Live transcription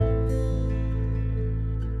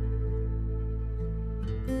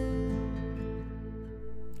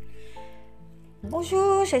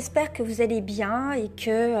Bonjour, j'espère que vous allez bien et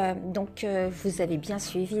que vous avez bien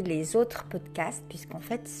suivi les autres podcasts, puisqu'en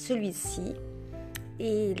fait celui-ci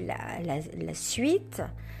est la suite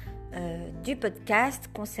du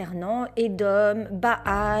podcast concernant Édom,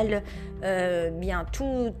 Baal, bien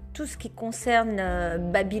tout ce qui concerne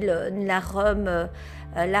Babylone, la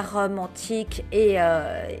Rome antique et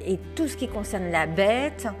tout ce qui concerne la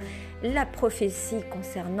bête, la prophétie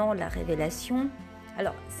concernant la révélation.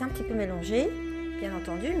 Alors c'est un petit peu mélangé, bien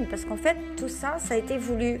entendu, mais parce qu'en fait tout ça, ça a été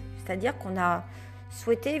voulu, c'est-à-dire qu'on a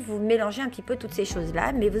souhaité vous mélanger un petit peu toutes ces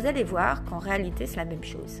choses-là, mais vous allez voir qu'en réalité c'est la même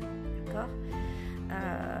chose, d'accord ?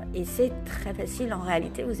 Et c'est très facile, en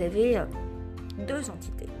réalité vous avez deux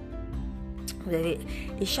entités.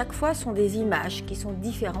 Et chaque fois sont des images qui sont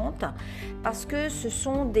différentes parce que ce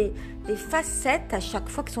sont des facettes à chaque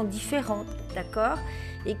fois qui sont différentes, d'accord ?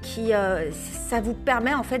 Et qui ça vous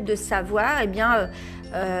permet en fait de savoir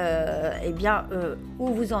où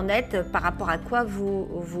vous en êtes par rapport à quoi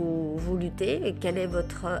vous luttez et quel est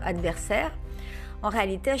votre adversaire. En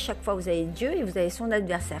réalité, à chaque fois, vous avez Dieu et vous avez son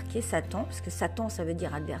adversaire qui est Satan, parce que Satan, ça veut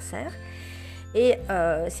dire adversaire. Et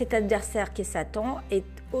cet adversaire qui est Satan est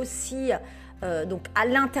aussi donc à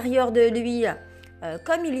l'intérieur de lui,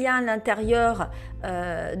 comme il y a à l'intérieur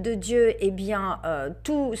de Dieu,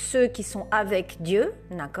 tous ceux qui sont avec Dieu,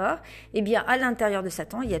 d'accord ? Eh bien, à l'intérieur de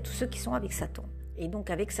Satan, il y a tous ceux qui sont avec Satan. Et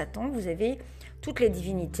donc, avec Satan, vous avez toutes les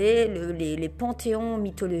divinités, les panthéons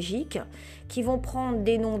mythologiques qui vont prendre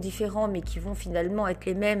des noms différents, mais qui vont finalement être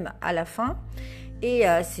les mêmes à la fin. Et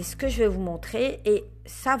c'est ce que je vais vous montrer. Et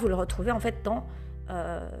ça, vous le retrouvez en fait dans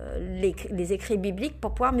les écrits bibliques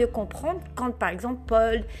pour pouvoir mieux comprendre quand, par exemple,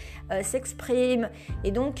 Paul s'exprime.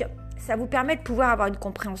 Et donc, ça vous permet de pouvoir avoir une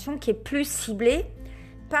compréhension qui est plus ciblée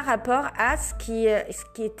par rapport à ce qui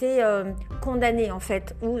était condamné, en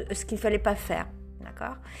fait, ou ce qu'il ne fallait pas faire.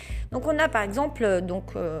 D'accord ? Donc, on a, par exemple,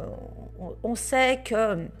 on sait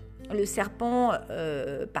que le serpent,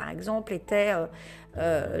 par exemple, était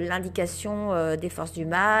l'indication des forces du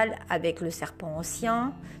mal avec le serpent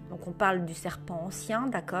ancien. Donc, on parle du serpent ancien,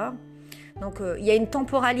 d'accord ? Donc, il y a une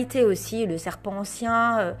temporalité aussi, le serpent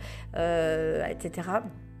ancien, etc.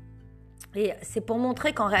 Et c'est pour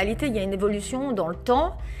montrer qu'en réalité, il y a une évolution dans le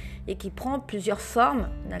temps et qui prend plusieurs formes,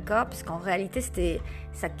 d'accord ? Parce qu'en réalité,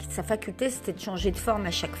 sa faculté, c'était de changer de forme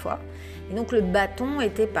à chaque fois. Et donc, le bâton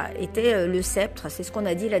était le sceptre, c'est ce qu'on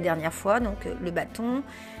a dit la dernière fois. Donc, le bâton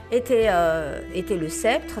était le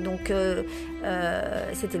sceptre, donc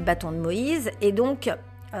c'était le bâton de Moïse. Et donc,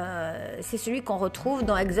 c'est celui qu'on retrouve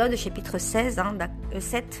dans Exode, chapitre 7,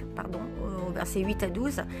 au verset 8 à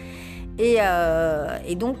 12. Et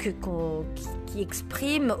donc, qui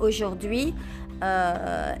exprime aujourd'hui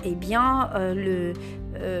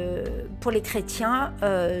pour les chrétiens,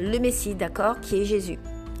 le Messie, d'accord, qui est Jésus.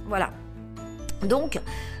 Voilà. Donc,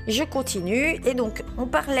 je continue. Et donc, on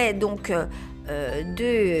parlait donc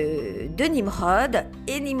de Nimrod.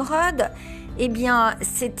 Et Nimrod,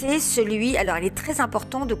 c'était celui... Alors, il est très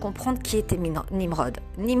important de comprendre qui était Nimrod.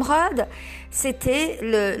 Nimrod, c'était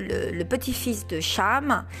le petit-fils de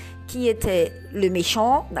Cham, qui était le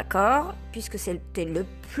méchant, d'accord, puisque c'était le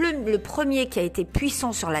premier qui a été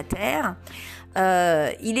puissant sur la terre.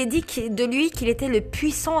 Il est dit de lui qu'il était le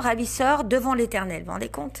puissant ravisseur devant l'Éternel. Vous vous rendez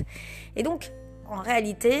compte ? Et donc, en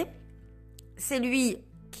réalité, c'est lui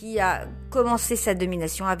qui a commencé sa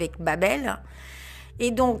domination avec Babel.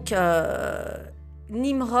 Et donc,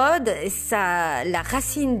 Nimrod, la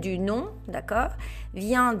racine du nom, d'accord,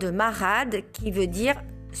 vient de marad, qui veut dire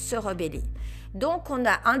se rebeller. Donc, on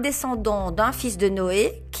a un descendant d'un fils de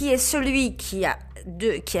Noé, qui est celui qui a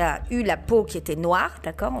eu la peau qui était noire,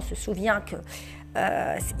 d'accord ? On se souvient que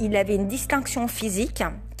il avait une distinction physique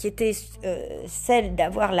qui était celle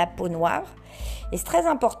d'avoir la peau noire. Et c'est très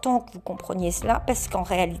important que vous compreniez cela, parce qu'en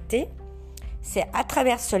réalité, c'est à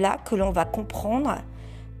travers cela que l'on va comprendre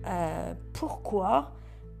pourquoi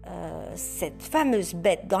cette fameuse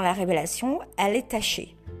bête dans la révélation, elle est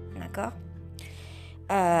tachée, d'accord ?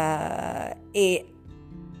 Et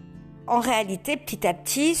en réalité, petit à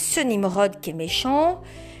petit, ce Nimrod qui est méchant,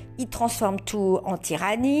 il transforme tout en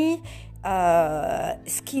tyrannie.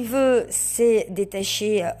 Ce qu'il veut, c'est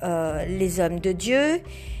détacher les hommes de Dieu.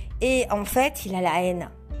 Et en fait, il a la haine,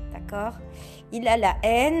 d'accord ? Il a la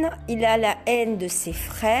haine de ses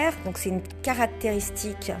frères. Donc, c'est une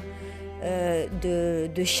caractéristique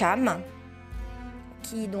de Cham,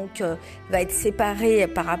 qui donc va être séparé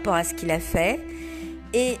par rapport à ce qu'il a fait.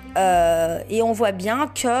 Et on voit bien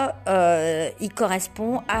qu'il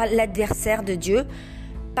correspond à l'adversaire de Dieu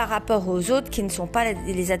par rapport aux autres qui ne sont pas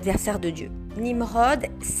les adversaires de Dieu. Nimrod,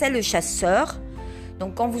 c'est le chasseur.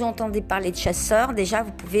 Donc quand vous entendez parler de chasseur, déjà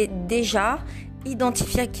vous pouvez déjà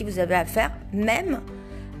identifier à qui vous avez affaire, même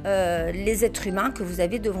les êtres humains que vous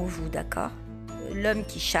avez devant vous, d'accord ? L'homme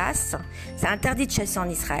qui chasse, c'est interdit de chasser en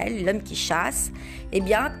Israël, l'homme qui chasse, eh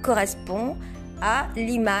bien, correspond à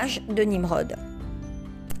l'image de Nimrod.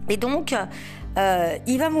 Et donc,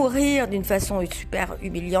 il va mourir d'une façon super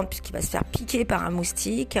humiliante puisqu'il va se faire piquer par un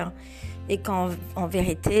moustique et qu'en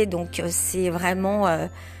vérité, donc, c'est vraiment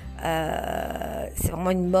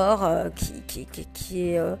une mort qui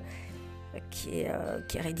est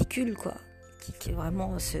ridicule, quoi. Qui est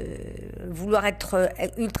vraiment vouloir être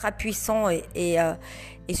ultra puissant et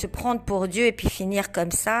se prendre pour Dieu et puis finir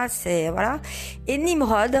comme ça, c'est voilà. Et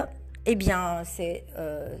Nimrod, eh bien, c'est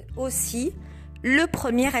aussi le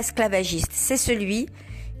premier esclavagiste. C'est celui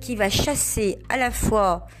qui va chasser à la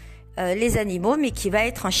fois les animaux, mais qui va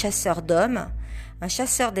être un chasseur d'hommes, un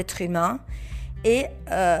chasseur d'êtres humains, et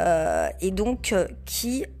donc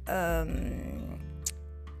qui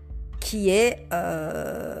est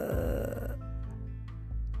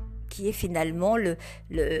finalement le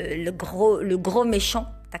gros méchant,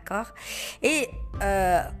 d'accord ? Et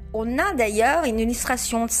on a d'ailleurs une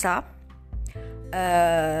illustration de ça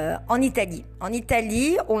en Italie. En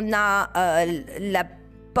Italie, on a la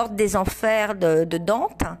porte des enfers de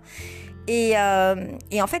Dante. Et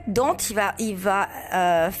en fait, Dante, il va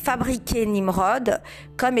fabriquer Nimrod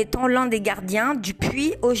comme étant l'un des gardiens du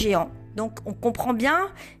puits aux géants. Donc, on comprend bien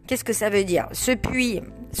qu'est-ce que ça veut dire. Ce puits,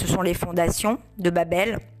 ce sont les fondations de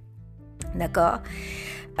Babel, d'accord,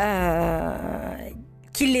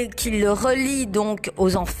 qui le relie donc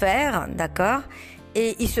aux enfers, d'accord,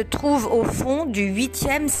 et il se trouve au fond du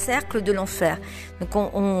 8e cercle de l'enfer. Donc,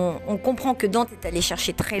 on comprend que Dante est allé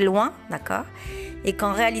chercher très loin, d'accord, et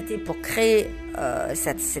qu'en réalité, pour créer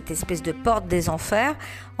cette espèce de porte des enfers,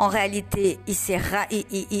 en réalité,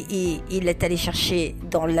 il est allé chercher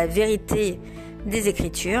dans la vérité des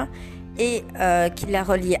Écritures et qu'il l'a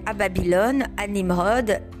relié à Babylone, à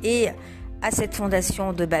Nimrod et à cette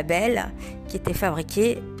fondation de Babel qui était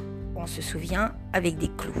fabriquée, on se souvient, avec des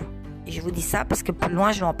clous. Et je vous dis ça parce que plus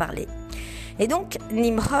loin, je vais en parler. Et donc,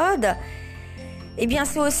 Nimrod, eh bien,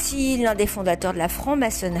 c'est aussi l'un des fondateurs de la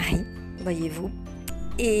franc-maçonnerie, voyez-vous.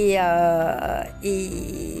 Et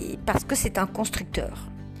parce que c'est un constructeur.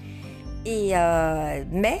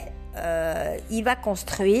 Mais il va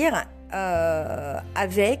construire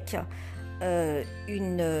avec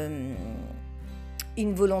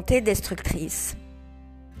une volonté destructrice.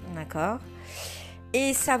 D'accord ?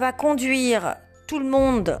 Et ça va conduire tout le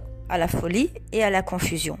monde à la folie et à la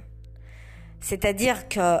confusion. C'est-à-dire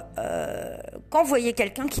que quand vous voyez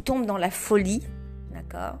quelqu'un qui tombe dans la folie,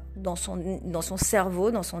 d'accord, dans son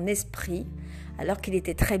cerveau, dans son esprit, alors qu'il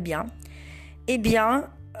était très bien, eh bien,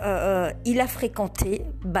 il a fréquenté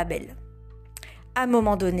Babel. À un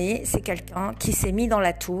moment donné, c'est quelqu'un qui s'est mis dans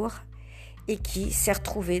la tour et qui s'est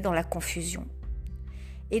retrouvé dans la confusion.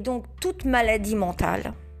 Et donc, toute maladie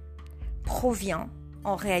mentale provient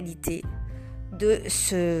en réalité de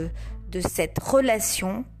cette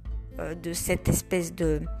relation, de cette espèce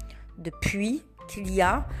de puits qu'il y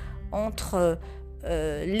a entre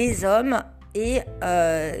les hommes et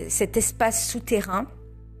cet espace souterrain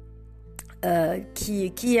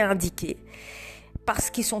qui est indiqué. Parce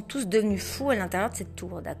qu'ils sont tous devenus fous à l'intérieur de cette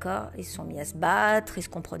tour, d'accord ? Ils se sont mis à se battre, ils se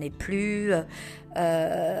comprenaient plus,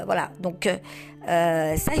 voilà. Donc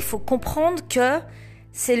ça, il faut comprendre que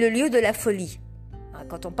c'est le lieu de la folie.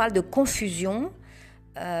 Quand on parle de confusion,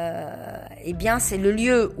 eh bien, c'est le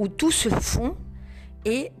lieu où tout se fond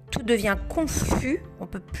et tout devient confus. On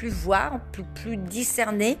peut plus voir, on peut plus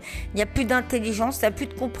discerner. Il n'y a plus d'intelligence, il n'y a plus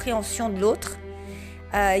de compréhension de l'autre.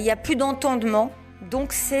 Il n'y a plus d'entendement.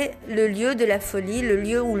 Donc c'est le lieu de la folie, le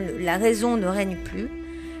lieu où la raison ne règne plus,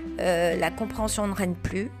 la compréhension ne règne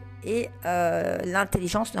plus et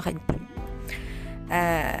l'intelligence ne règne plus.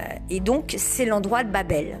 Et donc c'est l'endroit de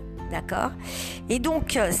Babel, d'accord ? Et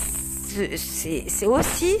donc c'est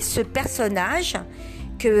aussi ce personnage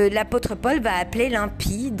que l'apôtre Paul va appeler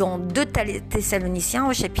l'impie dans 2 Thessaloniciens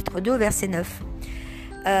au chapitre 2 au verset 9.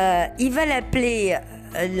 Il va l'appeler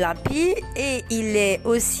l'impie et il est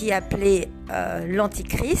aussi appelé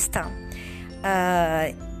l'antichrist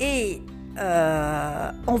et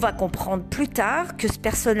on va comprendre plus tard que ce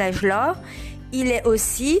personnage-là, il est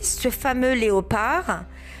aussi ce fameux léopard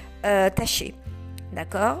taché,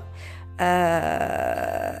 d'accord,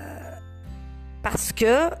 parce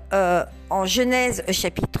que en Genèse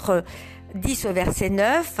chapitre 10 au verset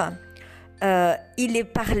 9, il est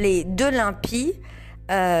parlé de l'impie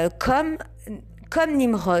comme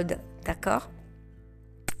Nimrod, d'accord,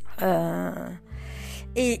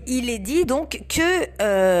 et il est dit donc que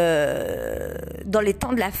dans les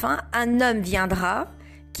temps de la fin, un homme viendra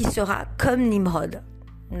qui qui sera comme Nimrod,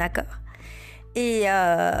 d'accord? Et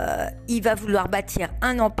il va vouloir bâtir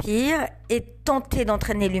un empire et tenter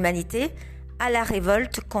d'entraîner l'humanité à la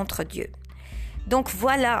révolte contre Dieu. Donc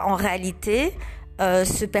voilà en réalité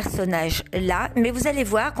ce personnage-là, mais vous allez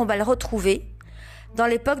voir qu'on va le retrouver dans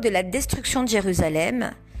l'époque de la destruction de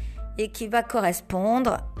Jérusalem et qui va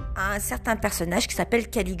correspondre à un certain personnage qui s'appelle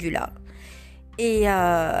Caligula. Et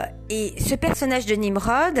ce personnage de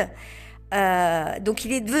Nimrod, donc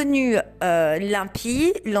il est devenu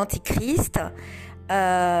l'impie, l'antichrist,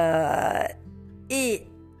 et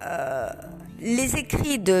les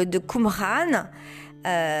écrits de Qumran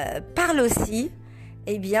parlent aussi,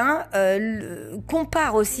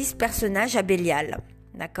 compare aussi ce personnage à Bélial,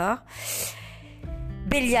 d'accord?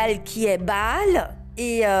 Bélial qui est Baal,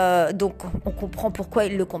 et donc on comprend pourquoi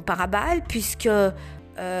il le compare à Baal, puisque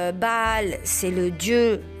Baal c'est le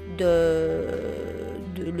dieu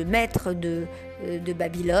le maître de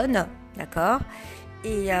Babylone, d'accord,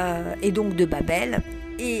 et donc de Babel,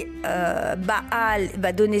 et Baal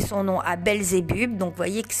va donner son nom à Belzébub, donc vous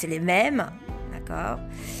voyez que c'est les mêmes, d'accord,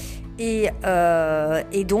 et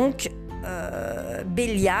donc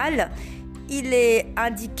Bélial, il est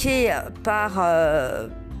indiqué par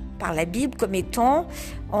la Bible comme étant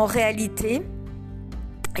en réalité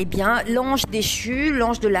l'ange déchu,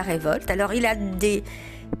 l'ange de la révolte. Alors il a des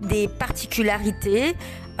particularités,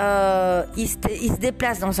 il se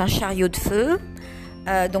déplace dans un chariot de feu,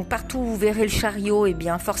 donc partout où vous verrez le chariot,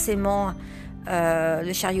 forcément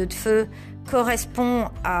le chariot de feu correspond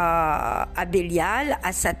à Bélial,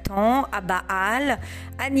 à Satan, à Baal,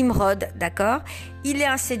 à Nimrod, d'accord? Il est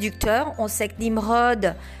un séducteur. On sait que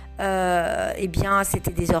Nimrod,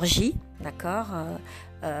 c'était des orgies, d'accord?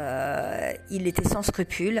 Il était sans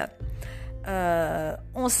scrupules.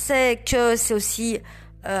 On sait que c'est aussi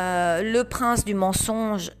le prince du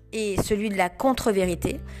mensonge et celui de la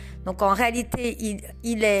contre-vérité. Donc en réalité,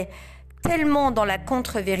 il est tellement dans la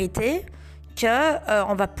contre-vérité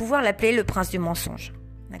qu'on va pouvoir l'appeler le prince du mensonge.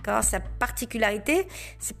 D'accord? Sa particularité,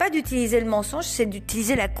 c'est pas d'utiliser le mensonge, c'est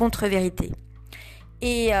d'utiliser la contre-vérité.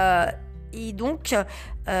 Et donc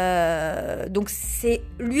c'est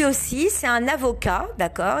lui aussi, c'est un avocat,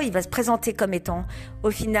 d'accord? Il va se présenter comme étant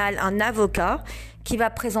au final un avocat qui va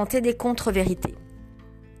présenter des contre-vérités.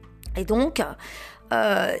 Et donc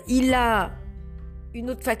il a une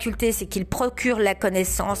autre faculté, c'est qu'il procure la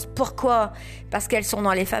connaissance. Pourquoi? Parce qu'elles sont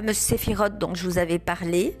dans les fameuses séphirotes dont je vous avais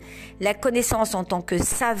parlé. La connaissance en tant que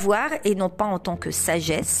savoir et non pas en tant que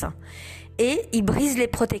sagesse. Et il brise les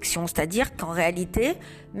protections, c'est-à-dire qu'en réalité,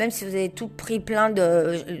 même si vous avez tout pris plein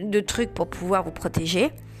de trucs pour pouvoir vous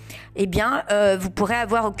protéger, vous pourrez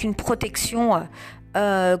avoir aucune protection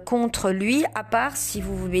contre lui, à part si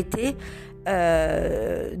vous vous mettez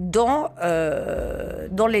dans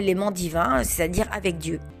l'élément divin, c'est-à-dire avec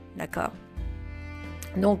Dieu, d'accord?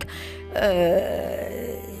 Donc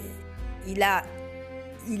il a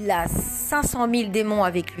 500 000 démons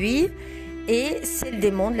avec lui, et c'est le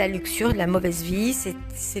démon de la luxure, de la mauvaise vie,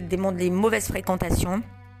 c'est le démon des mauvaises fréquentations,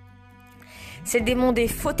 c'est le démon des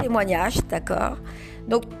faux témoignages, d'accord?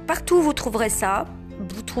 Donc partout où vous trouverez ça,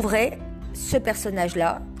 vous trouverez ce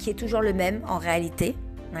personnage-là qui est toujours le même en réalité.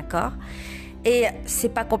 D'accord? Et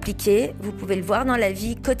c'est pas compliqué, vous pouvez le voir dans la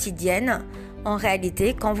vie quotidienne. En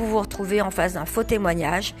réalité, quand vous vous retrouvez en face d'un faux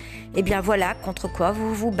témoignage, voilà contre quoi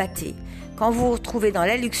vous vous battez. Quand vous vous retrouvez dans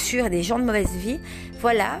la luxure et des gens de mauvaise vie,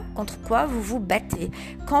 voilà contre quoi vous vous battez.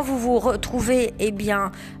 Quand vous vous retrouvez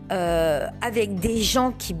avec des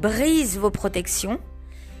gens qui brisent vos protections,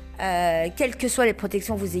 quelles que soient les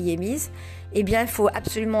protections que vous ayez mises, il faut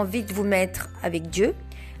absolument vite vous mettre avec Dieu.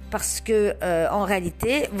 Parce que en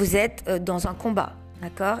réalité, vous êtes dans un combat,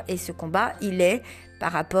 d'accord? Et ce combat, il est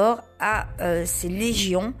par rapport à ces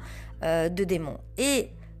légions de démons. Et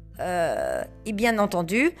bien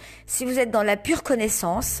entendu, si vous êtes dans la pure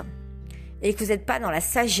connaissance et que vous n'êtes pas dans la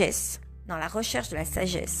sagesse, dans la recherche de la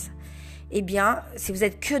sagesse, si vous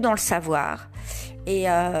êtes que dans le savoir et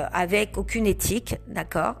avec aucune éthique,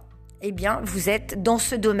 d'accord? Vous êtes dans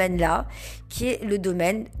ce domaine-là, qui est le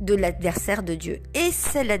domaine de l'adversaire de Dieu. Et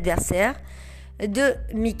c'est l'adversaire de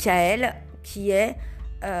Michael, qui est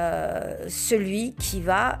celui qui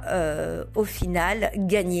va, au final,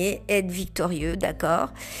 gagner, être victorieux, d'accord?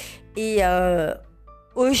 Et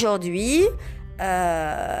aujourd'hui,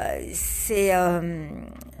 c'est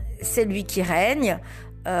lui qui règne,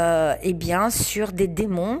 sur des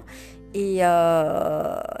démons. Et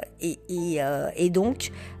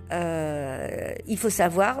donc, il faut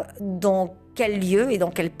savoir dans quel lieu et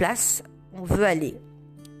dans quelle place on veut aller.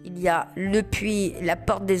 Il y a le puits, la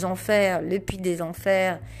porte des enfers, le puits des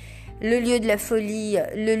enfers, le lieu de la folie,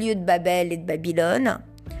 le lieu de Babel et de Babylone.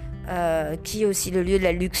 qui est aussi le lieu de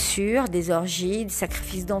la luxure, des orgies, des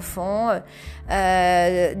sacrifices d'enfants,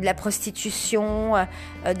 de la prostitution,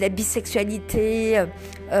 de la bisexualité,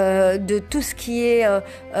 de tout ce qui est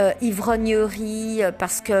ivrognerie,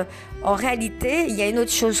 parce que en réalité, il y a une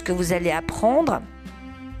autre chose que vous allez apprendre.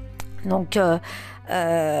 Donc,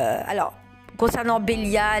 alors, concernant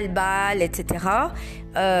Bélial, Baal, etc.,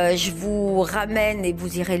 je vous ramène et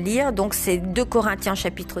vous irez lire. Donc, c'est 2 Corinthiens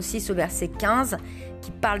chapitre 6 au verset 15 qui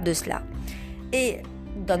parle de cela. Et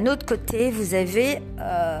d'un autre côté, vous avez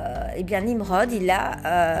Nimrod, il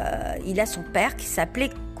a son père qui s'appelait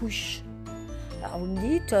Couche. Alors, vous me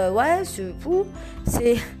dites, ouais, c'est fou,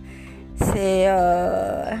 c'est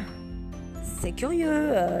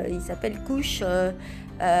curieux, il s'appelle Couche.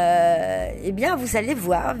 Eh bien, vous allez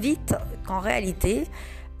voir vite qu'en réalité,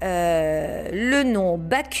 le nom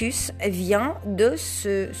Bacchus vient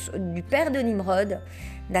du père de Nimrod,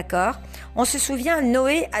 d'accord ? On se souvient,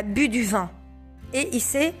 Noé a bu du vin et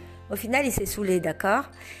au final, il s'est saoulé, d'accord ?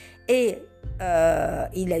 Et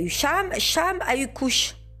il a eu Cham a eu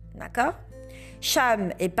Couche, d'accord ?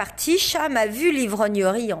 Cham est parti, Cham a vu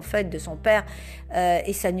l'ivrognerie en fait de son père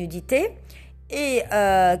et sa nudité, et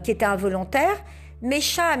qui était involontaire. Mais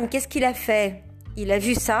Cham, qu'est-ce qu'il a fait ? Il a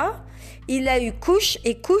vu ça, il a eu Couche,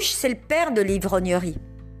 et Couche, c'est le père de l'ivrognerie.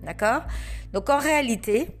 D'accord ? Donc en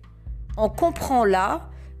réalité, on comprend là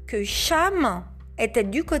que Cham était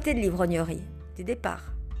du côté de l'ivrognerie, du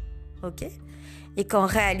départ. Ok ? Et qu'en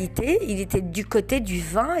réalité, il était du côté du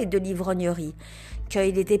vin et de l'ivrognerie.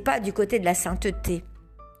 Qu'il n'était pas du côté de la sainteté.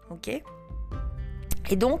 Ok ?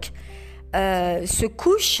 Et donc, ce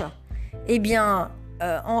Couche, eh bien,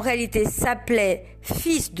 en réalité, s'appelait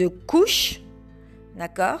fils de Couche,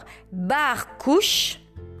 d'accord, Bar Couche.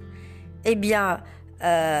 Eh bien,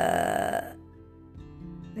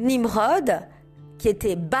 Nimrod, qui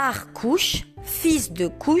était Bar Couche, fils de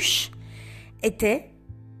Couche, était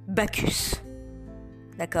Bacchus,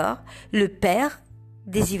 d'accord, le père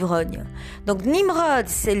des ivrognes. Donc Nimrod,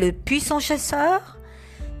 c'est le puissant chasseur,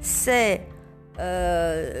 c'est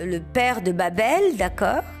le père de Babel,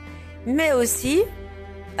 d'accord, mais aussi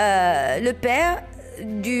le père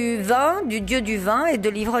du vin, du dieu du vin et de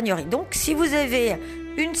l'ivrognerie. Donc, si vous avez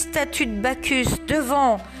une statue de Bacchus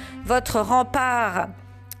devant votre rempart,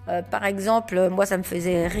 par exemple, moi ça me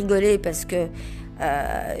faisait rigoler parce que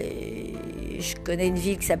je connais une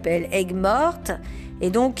ville qui s'appelle Aigues-Mortes, et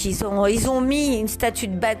donc ils ont mis une statue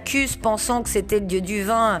de Bacchus pensant que c'était le dieu du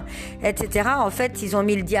vin, etc. En fait, ils ont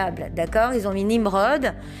mis le diable, d'accord ? Ils ont mis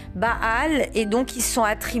Nimrod, Baal, et donc ils se sont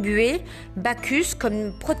attribués Bacchus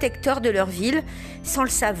comme protecteur de leur ville sans le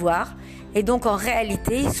savoir. Et donc en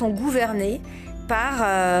réalité, ils sont gouvernés par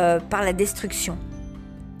la destruction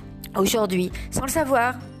aujourd'hui, sans le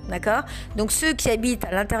savoir. D'accord ? Donc ceux qui habitent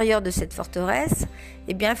à l'intérieur de cette forteresse,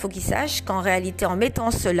 eh bien, il faut qu'ils sachent qu'en réalité, en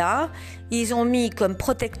mettant cela, ils ont mis comme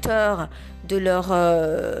protecteur de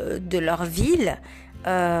leur ville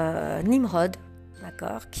Nimrod,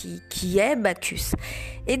 d'accord, qui est Bacchus.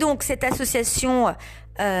 Et donc cette association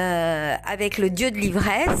avec le dieu de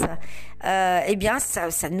l'ivresse, eh bien,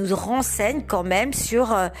 ça nous renseigne quand même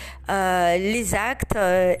sur les actes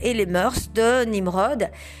et les mœurs de Nimrod.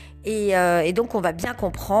 Et donc, on va bien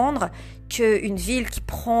comprendre qu'une ville qui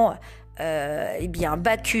prend eh bien,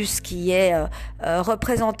 Bacchus, qui est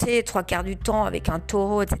représenté 3/4 du temps avec un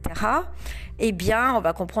taureau, etc., eh bien, on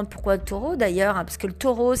va comprendre pourquoi le taureau, d'ailleurs, hein, parce que le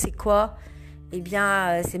taureau, c'est quoi ? Eh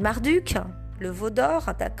bien, c'est Marduk, le veau d'or,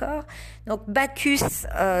 d'accord ? Donc, Bacchus,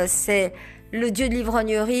 c'est le dieu de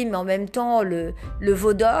l'ivrognerie, mais en même temps le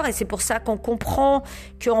veau d'or, et c'est pour ça qu'on comprend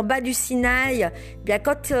qu'en bas du Sinaï, bien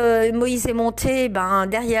quand Moïse est monté, ben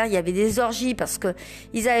derrière il y avait des orgies parce que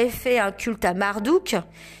ils avaient fait un culte à Marduk,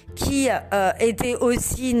 qui était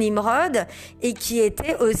aussi Nimrod et qui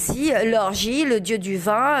était aussi l'orgie, le dieu du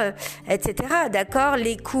vin, etc. D'accord,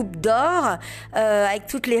 les coupes d'or avec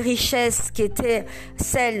toutes les richesses qui étaient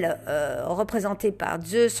celles représentées par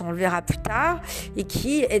Zeus, on le verra plus tard, et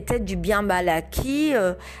qui étaient du bien mal acquis,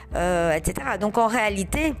 etc. Donc en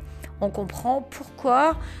réalité, on comprend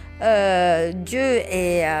pourquoi Dieu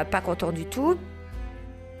est pas content du tout.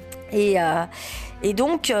 Et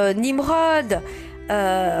donc Nimrod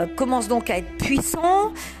commence donc à être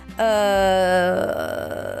puissant.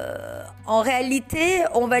 En réalité,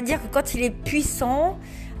 on va dire que quand il est puissant,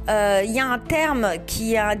 il y a un terme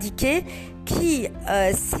qui est indiqué qui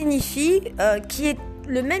signifie, qui est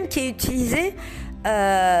le même qui est utilisé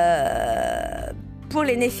pour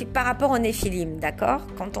par rapport aux Néphilim, d'accord ?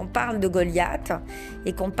 Quand on parle de Goliath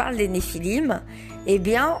et qu'on parle des Néphilim, eh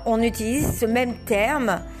bien, on utilise ce même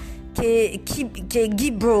terme qui est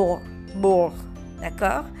Gibor,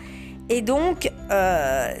 d'accord ? Et donc,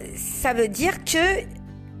 ça veut dire que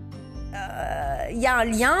il y a un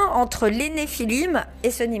lien entre les Néphilim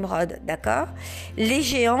et ce Nimrod, d'accord? Les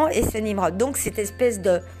géants et ce Nimrod. Donc, cette espèce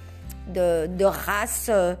de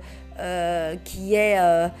race qui est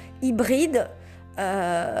hybride,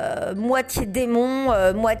 moitié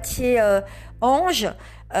démon, moitié ange,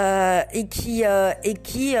 et qui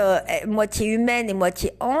est moitié humaine et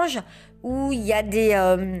moitié ange, où il y a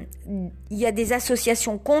des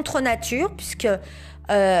associations contre nature, puisque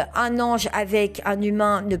un ange avec un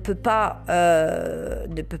humain ne peut pas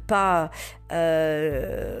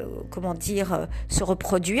comment dire, se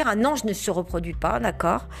reproduire. Un ange ne se reproduit pas,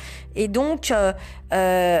 d'accord? Et donc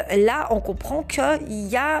là, on comprend qu'il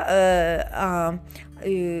y a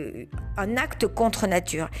un acte contre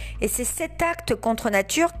nature. Et c'est cet acte contre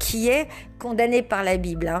nature qui est condamné par la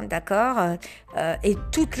Bible, hein, d'accord? Et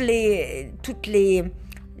toutes les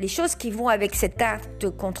choses qui vont avec cet acte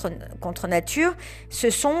contre nature, ce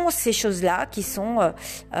sont ces choses-là qui sont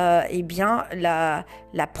eh bien la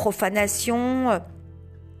profanation,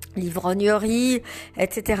 l'ivrognerie,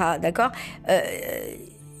 etc. D'accord?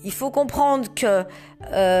 Il faut comprendre que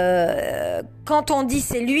quand on dit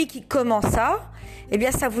c'est lui qui commença, eh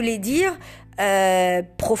bien ça voulait dire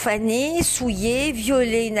profaner, souiller,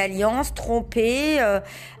 violer une alliance, tromper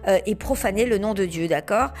et profaner le nom de Dieu,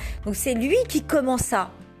 d'accord? Donc c'est lui qui commença.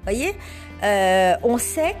 Voyez, on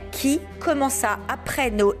sait qui commença après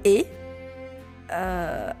Noé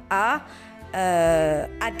à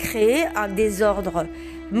créer un désordre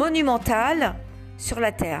monumental sur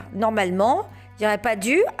la terre. Normalement, il n'y aurait pas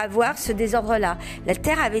dû avoir ce désordre-là. La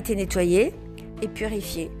terre avait été nettoyée et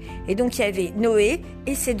purifiée. Et donc, il y avait Noé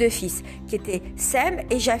et ses deux fils, qui étaient Sem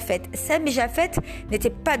et Japheth. Sem et Japheth n'étaient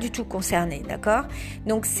pas du tout concernés, d'accord?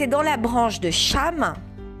 Donc, c'est dans la branche de Cham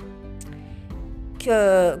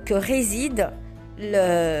que réside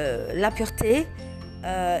l'impureté,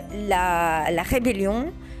 la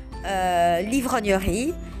rébellion,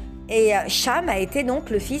 l'ivrognerie. Et Cham a été donc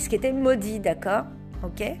le fils qui était maudit, d'accord?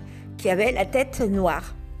 Ok? Qui avait la tête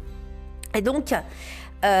noire. Et donc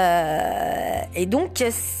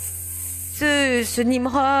ce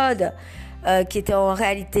Nimrod, qui était en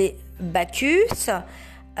réalité Bacchus,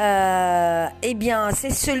 eh bien,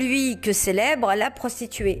 c'est celui que célèbre la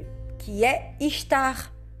prostituée, qui est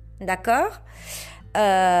Ishtar, d'accord?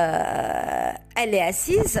 Elle est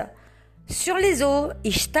assise sur les eaux.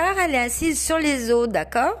 Ishtar, elle est assise sur les eaux,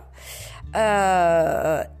 d'accord?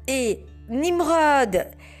 Et Nimrod,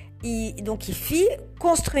 il fit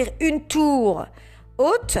construire une tour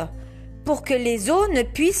haute pour que les eaux ne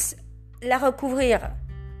puissent la recouvrir.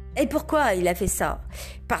 Et pourquoi il a fait ça?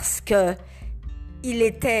 Parce que il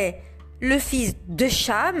était le fils de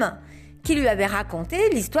Cham, qui lui avait raconté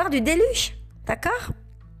l'histoire du déluge, d'accord?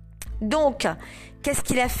 Donc, qu'est-ce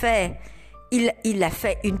qu'il a fait? Il a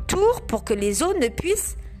fait une tour pour que les eaux ne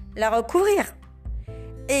puissent la recouvrir.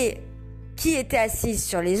 Et qui était assise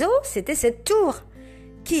sur les eaux? C'était cette tour.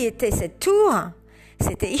 Qui était cette tour?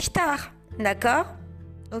 C'était Ishtar, d'accord?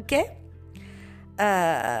 Ok?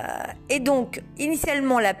 Et donc,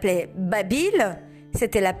 initialement, on l'appelait Babel,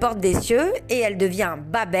 c'était la porte des cieux, et elle devient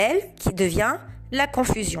Babel, qui devient la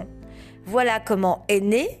confusion. Voilà comment est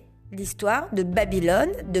née l'histoire de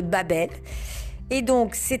Babylone, de Babel. Et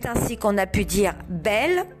donc, c'est ainsi qu'on a pu dire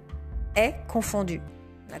Bel est confondu.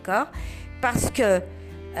 D'accord? Parce que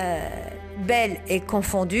Bel est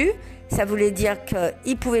confondu, ça voulait dire qu'il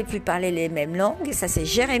ne pouvait plus parler les mêmes langues. Et ça, c'est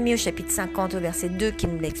Jérémie au chapitre 50, au verset 2 qui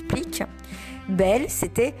nous l'explique. Bel,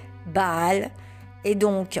 c'était Baal. Et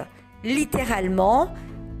donc, littéralement,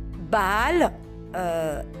 Baal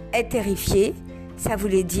est terrifié. Ça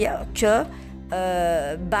voulait dire que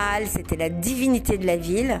Baal, c'était la divinité de la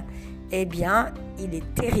ville. Eh bien, il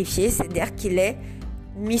est terrifié, c'est-à-dire qu'il est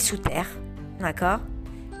mis sous terre. D'accord?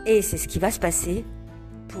 Et c'est ce qui va se passer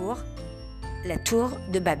pour la tour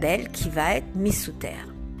de Babel qui va être mise sous terre.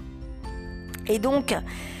 Et donc,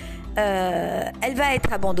 elle va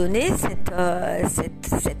être abandonnée,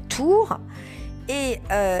 cette tour. Et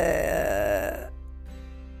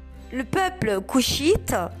le peuple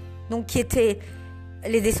couchite, donc qui était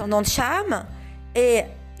les descendants de Cham, et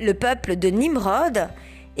le peuple de Nimrod,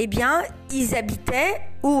 eh bien, ils habitaient,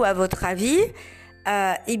 où à votre avis?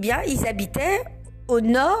 Eh bien, ils habitaient au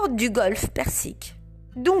nord du golfe Persique.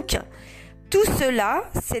 Donc, tout cela,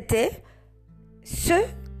 c'était ceux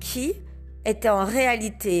qui étaient en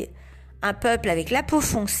réalité un peuple avec la peau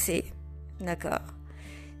foncée, d'accord?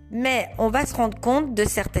 Mais on va se rendre compte de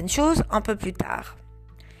certaines choses un peu plus tard.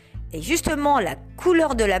 Et justement, la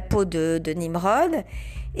couleur de la peau de Nimrod,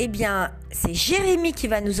 eh bien, c'est Jérémie qui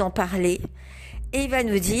va nous en parler, et il va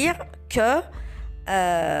nous dire que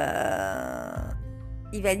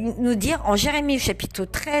il va nous dire en Jérémie chapitre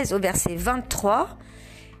 13 au verset 23,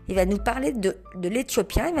 il va nous parler de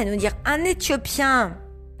l'Éthiopien. Il va nous dire un Éthiopien,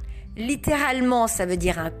 littéralement ça veut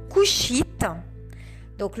dire un Couchite.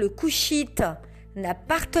 Donc le Couchite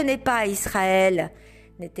n'appartenait pas à Israël,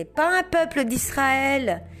 n'était pas un peuple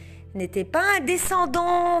d'Israël, n'était pas un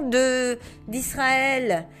descendant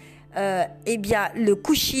d'Israël. Eh bien le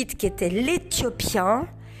Couchite qui était l'Éthiopien,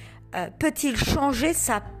 peut-il changer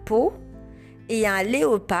sa peau et un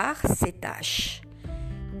léopard ses taches?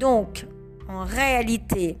 Donc, en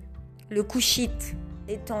réalité, le Couchite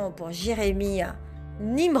étant pour Jérémie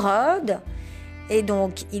Nimrod, et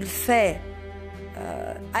donc il fait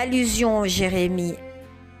allusion, Jérémie,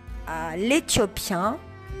 à l'Éthiopien,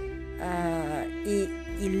 et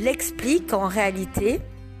il explique en réalité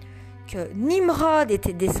que Nimrod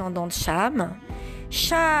était descendant de Cham.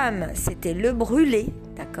 Cham, c'était le brûlé,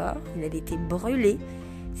 d'accord? Il avait été brûlé,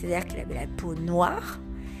 c'est-à-dire qu'il avait la peau noire.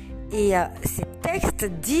 Et ces textes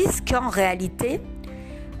disent qu'en réalité,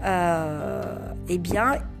 eh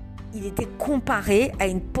bien, il était comparé à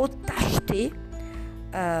une peau tachetée.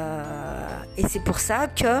 Et c'est pour ça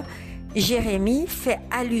que Jérémie fait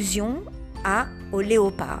allusion au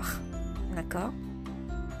léopard, d'accord?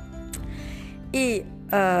 Et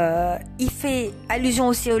il fait allusion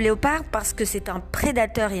aussi au léopard parce que c'est un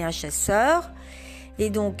prédateur et un chasseur. Et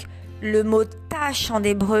donc, le mot tache en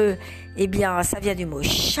hébreu, eh bien, ça vient du mot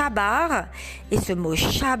shabar. Et ce mot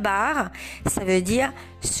shabar, ça veut dire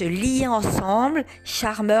se lier ensemble,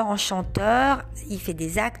 charmeur, enchanteur. Il fait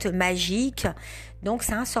des actes magiques. Donc,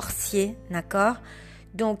 c'est un sorcier, d'accord?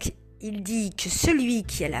 Donc, il dit que celui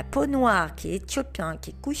qui a la peau noire, qui est éthiopien, qui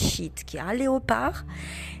est couchite, qui a un léopard,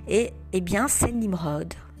 eh bien, c'est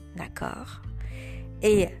Nimrod, d'accord?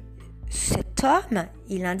 Et cet homme,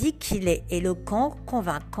 il indique qu'il est éloquent,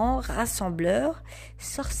 convaincant, rassembleur,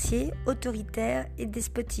 sorcier, autoritaire et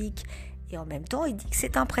despotique. Et en même temps, il dit que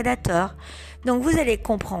c'est un prédateur. Donc, vous allez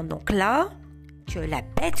comprendre donc là que la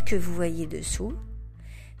bête que vous voyez dessous,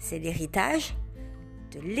 c'est l'héritage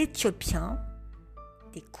de l'Éthiopien,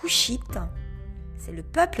 des Couchites. C'est le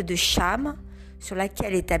peuple de Cham sur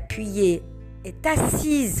laquelle est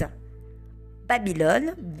assise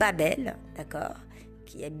Babylone, Babel, d'accord,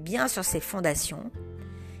 qui est bien sur ses fondations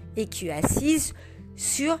et qui est assise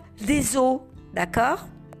sur des eaux, d'accord?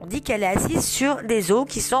 On dit qu'elle est assise sur des eaux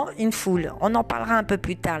qui sont une foule. On en parlera un peu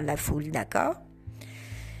plus tard, la foule, d'accord?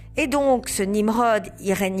 Et donc, ce Nimrod,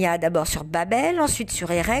 il régna d'abord sur Babel, ensuite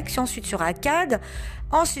sur Érec, ensuite sur Akkad,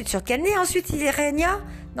 ensuite sur Calné, ensuite il régna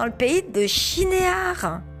dans le pays de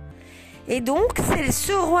Shinéar. Et donc, c'est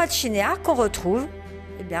ce roi de Shinéar qu'on retrouve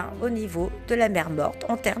au niveau de la mer Morte,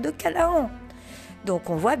 en terre de Canaan. Donc,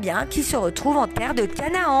 on voit bien qu'il se retrouve en terre de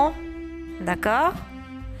Canaan. D'accord?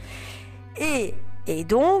 Et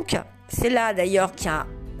donc, c'est là d'ailleurs qu'il y a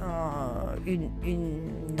une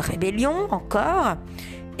rébellion encore.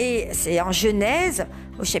 Et c'est en Genèse,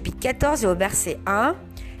 au chapitre 14 et au verset 1,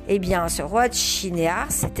 eh bien, ce roi de Shinéar,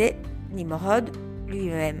 c'était Nimrod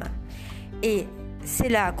lui-même. Et c'est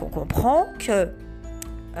là qu'on comprend que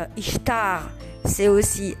Ishtar, c'est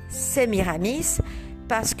aussi Sémiramis,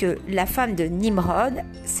 parce que la femme de Nimrod,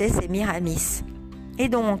 c'est Sémiramis. Et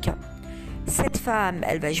donc, cette femme,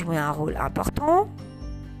 elle va jouer un rôle important,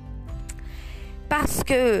 parce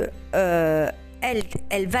que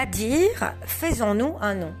elle va dire « faisons-nous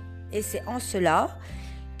un nom ». Et c'est en cela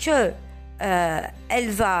que elle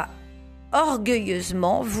va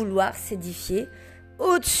orgueilleusement vouloir s'édifier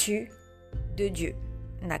au-dessus de Dieu.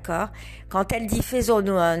 D'accord? Quand elle dit «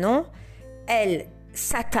 faisons-nous un nom », elle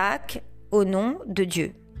s'attaque au nom de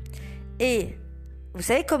Dieu. Et vous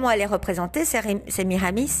savez comment elle est représentée,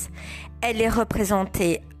 Sémiramis? Elle est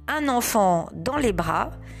représentée un enfant dans les bras,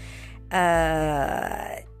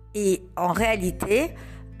 et en réalité,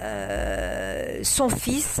 son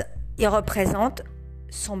fils, il représente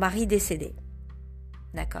son mari décédé.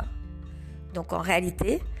 D'accord? Donc en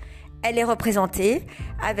réalité, elle est représentée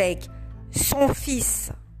avec son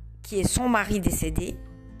fils, qui est son mari décédé,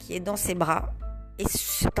 qui est dans ses bras, et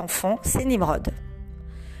cet enfant, c'est Nimrod.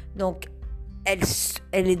 Donc, elle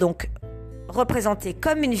est donc représentée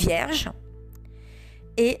comme une vierge,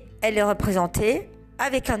 et elle est représentée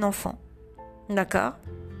avec un enfant. D'accord?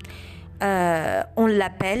 On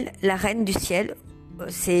l'appelle la reine du ciel.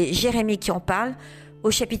 C'est Jérémie qui en parle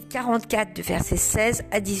au chapitre 44 du verset 16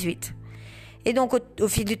 à 18. Et donc au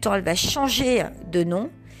fil du temps, elle va changer de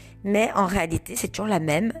nom, mais en réalité c'est toujours la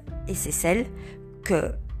même, et c'est celle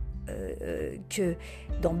que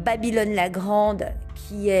dans Babylone la Grande,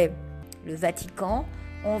 qui est le Vatican,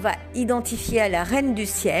 on va identifier à la reine du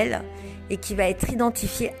ciel, et qui va être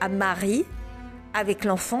identifiée à Marie, avec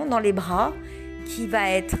l'enfant dans les bras, qui va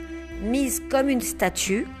être mise comme une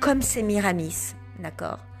statue, comme Sémiramis,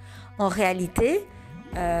 d'accord? En réalité,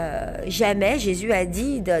 jamais Jésus a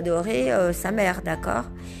dit d'adorer sa mère, d'accord?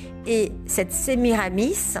 Et cette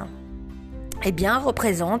Sémiramis, eh bien,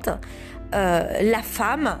 représente la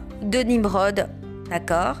femme de Nimrod,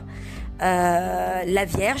 d'accord? La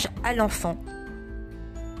Vierge à l'enfant.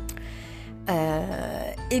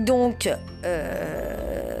 Et donc,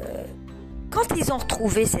 quand ils ont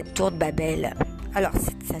retrouvé cette tour de Babel, alors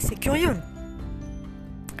c'est assez curieux,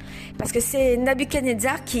 parce que c'est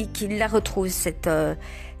Nabuchodonosor qui la retrouve, cette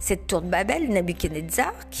tour de Babel,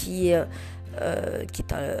 Nabuchodonosor qui est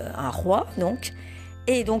un roi, donc.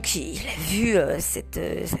 Et donc, il a vu cette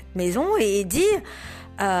maison et il dit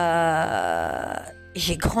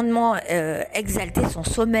j'ai grandement exalté son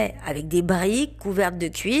sommet avec des briques couvertes de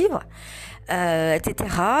cuivre, etc.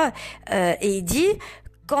 Et il dit,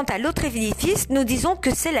 quant à l'autre édifice, nous disons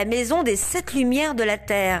que c'est la maison des 7 lumières de la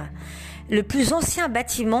terre, le plus ancien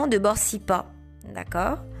bâtiment de Borsippa.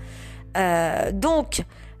 D'accord? Donc,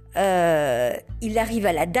 il arrive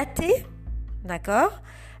à la dater, d'accord?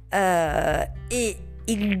 Et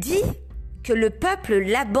il dit que le peuple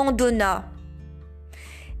l'abandonna.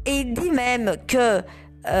 Et il dit même que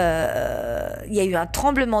il y a eu un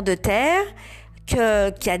tremblement de terre qui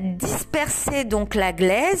a dispersé donc la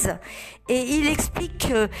glaise, et il explique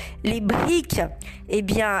que les briques, eh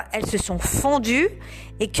bien, elles se sont fondues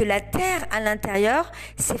et que la terre à l'intérieur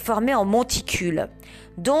s'est formée en monticule.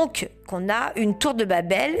 Donc, qu'on a une tour de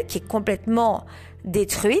Babel qui est complètement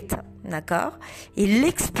détruite, d'accord? Il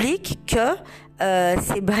explique que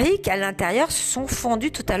ces briques à l'intérieur se sont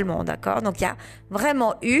fondues totalement, d'accord? Donc il y a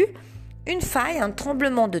vraiment eu une faille, un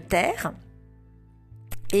tremblement de terre,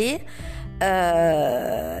 et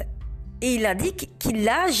il indique qu'il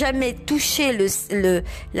n'a jamais touché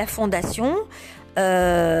la fondation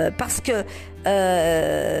parce que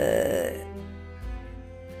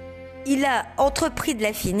il a entrepris de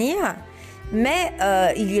la finir, mais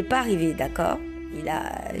il n'y est pas arrivé, d'accord? Il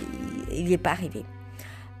n'y est pas arrivé.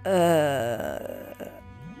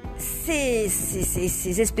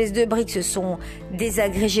 Ces espèces de briques se sont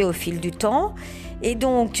désagrégées au fil du temps, et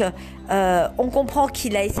donc on comprend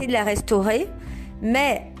qu'il a essayé de la restaurer,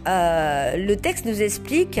 mais le texte nous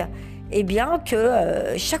explique eh bien,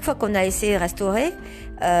 que chaque fois qu'on a essayé de restaurer,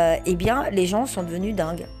 eh bien, les gens sont devenus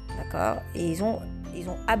dingues, d'accord? Et ils ont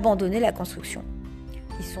abandonné la construction.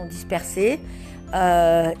 Ils sont dispersés.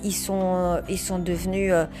 Ils sont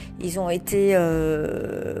devenus, ils ont été,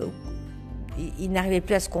 ils n'arrivaient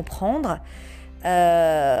plus à se comprendre,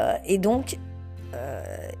 et donc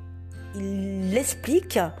il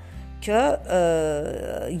explique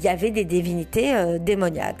que il y avait des divinités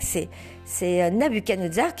démoniaques. C'est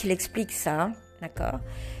Nabuchodonosor qui l'explique ça, hein, d'accord?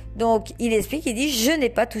 Donc il explique, il dit, je n'ai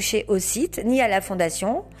pas touché au site ni à la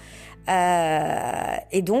fondation,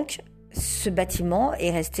 et donc ce bâtiment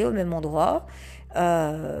est resté au même endroit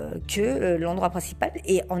que l'endroit principal,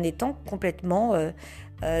 et en étant complètement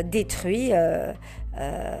détruit,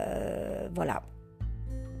 voilà.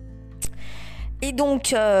 Et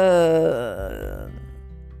donc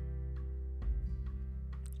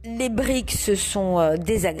les briques se sont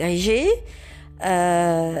désagrégées,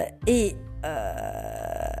 et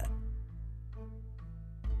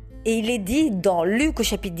il est dit dans Luc au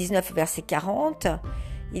chapitre 19 verset 40,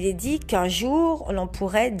 il est dit qu'un jour l'on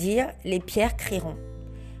pourrait dire les pierres crieront.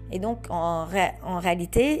 Et donc en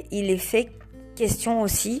réalité il est fait question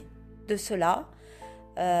aussi de cela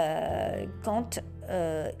quand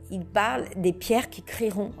il parle des pierres qui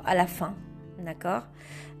crieront à la fin, d'accord?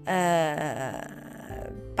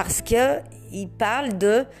 Parce que il parle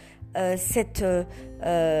de cette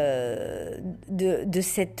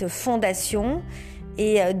fondation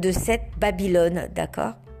et de cette Babylone,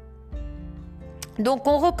 d'accord? Donc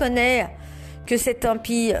on reconnaît que cet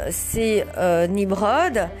impie c'est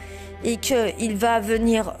Nimrod, et qu'il va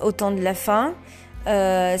venir au temps de la fin.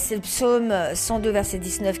 C'est le psaume 102 verset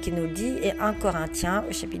 19 qui nous le dit, et 1 Corinthiens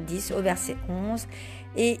au chapitre 10 au verset 11,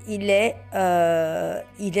 et il est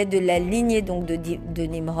de la lignée donc de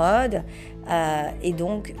Nimrod, et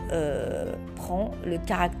donc prend le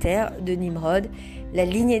caractère de Nimrod. La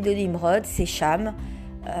lignée de Nimrod, c'est Cham,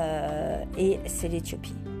 et c'est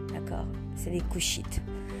l'Éthiopie, d'accord? C'est les Couchites.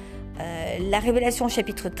 La révélation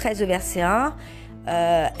chapitre 13 verset 1,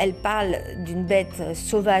 elle parle d'une bête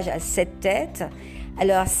sauvage à 7 têtes.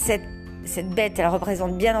 Alors cette bête, elle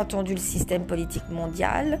représente bien entendu le système politique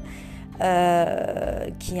mondial,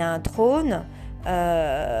 qui a un trône,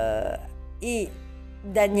 et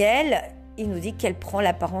Daniel, il nous dit qu'elle prend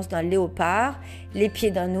l'apparence d'un léopard, les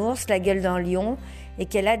pieds d'un ours, la gueule d'un lion, et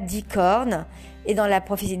qu'elle a 10 cornes, Et dans la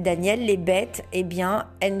prophétie de Daniel, les bêtes, eh bien,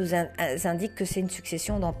 elles nous indiquent que c'est une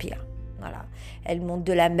succession d'empires. Voilà. Elles montent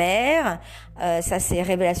de la mer. Ça, c'est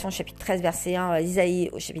Révélation chapitre 13, verset 1, Isaïe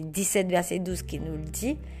au chapitre 17, verset 12 qui nous le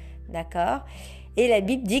dit. D'accord. Et la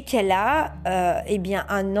Bible dit qu'elle a eh bien,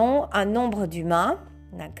 un nombre d'humains.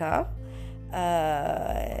 D'accord.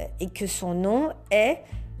 Et que son nom est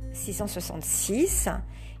 666.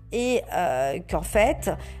 Et qu'en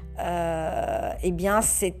fait, eh bien,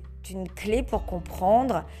 c'est une clé pour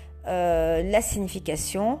comprendre la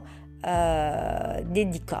signification des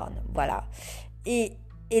 10 cornes. Voilà. Et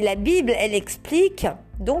la Bible, elle explique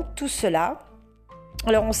donc tout cela.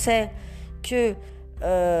 Alors, on sait que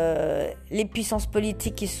les puissances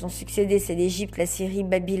politiques qui se sont succédées, c'est l'Égypte, la Syrie,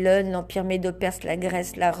 Babylone, l'Empire médo-perse, la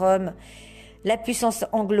Grèce, la Rome, la puissance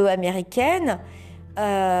anglo-américaine.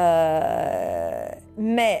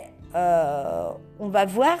 Mais on va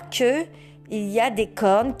voir que il y a des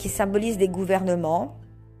cornes qui symbolisent des gouvernements,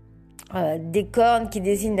 des cornes qui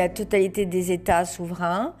désignent la totalité des États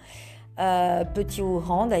souverains, petits ou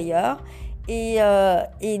grands d'ailleurs. Et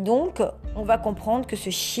donc, on va comprendre que ce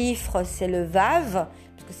chiffre, c'est le Vav,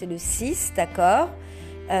 parce que c'est le 6, d'accord.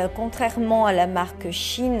 Contrairement à la marque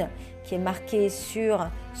Shin, qui est marquée sur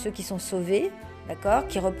ceux qui sont sauvés, d'accord,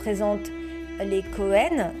 qui représente les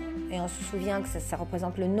Cohen, et on se souvient que ça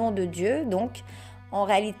représente le nom de Dieu. Donc, en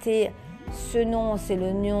réalité, ce nom, c'est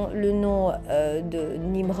le nom de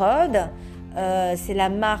Nimrod. C'est la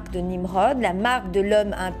marque de Nimrod, la marque de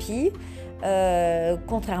l'homme impie,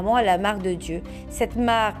 contrairement à la marque de Dieu. Cette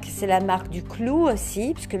marque, c'est la marque du clou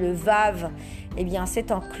aussi, puisque le Vav, eh bien,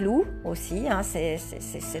 c'est un clou aussi, hein, c'est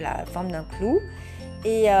la forme d'un clou.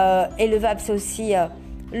 Et le Vav, c'est aussi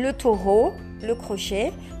le taureau, le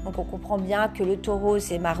crochet. Donc, on comprend bien que le taureau,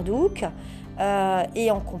 c'est Marduk.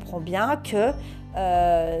 Et on comprend bien que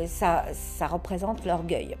ça représente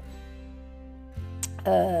l'orgueil.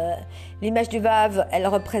 L'image du Vav, elle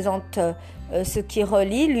représente ce qui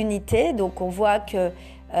relie l'unité. Donc on voit que,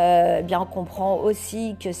 bien on comprend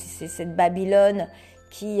aussi que c'est cette Babylone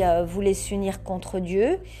qui voulait s'unir contre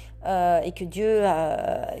Dieu et que Dieu,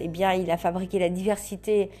 eh bien, il a fabriqué la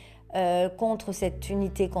diversité contre cette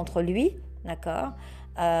unité contre lui, d'accord,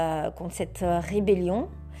 contre cette rébellion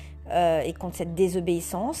et contre cette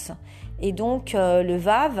désobéissance. Et donc le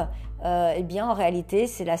Vav, eh bien, en réalité,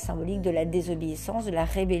 c'est la symbolique de la désobéissance, de la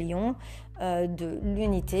rébellion, de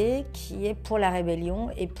l'unité qui est pour la rébellion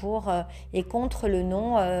et contre le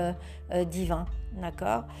nom divin,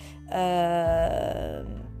 d'accord. Ce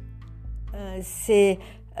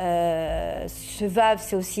Vav,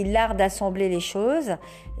 c'est aussi l'art d'assembler les choses,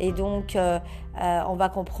 et donc on va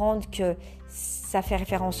comprendre que ça fait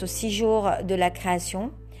référence aux 6 jours de la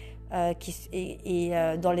création,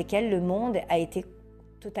 dans lesquels le monde a été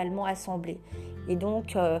totalement assemblé, et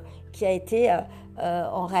donc qui a été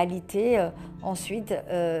en réalité ensuite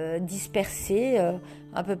dispersé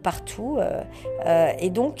un peu partout, et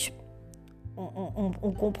donc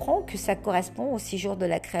on comprend que ça correspond aux 6 jours de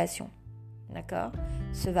la création, d'accord,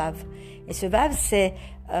 ce Vav. Et ce Vav, c'est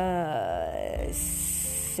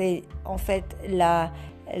en fait le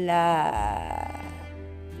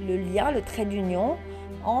lien, le trait d'union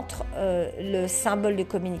entre le symbole de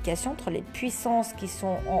communication, entre les puissances qui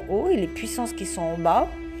sont en haut et les puissances qui sont en bas.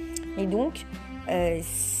 Et donc,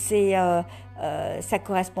 ça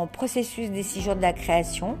correspond au processus des 6 jours de la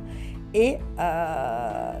création. Et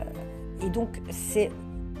donc, c'est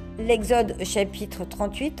l'Exode chapitre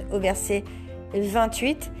 38 au verset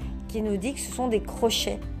 28 qui nous dit que ce sont des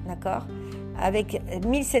crochets, d'accord, avec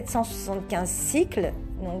 1775 cycles.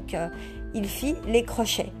 Donc, il fit les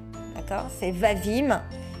crochets. D'accord, c'est Vavim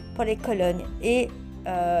pour les colonnes. Et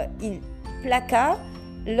il plaqua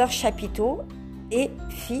leurs chapiteaux et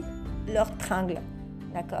fit leurs tringles.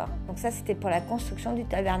 D'accord, donc ça, c'était pour la construction du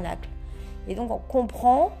tabernacle. Et donc, on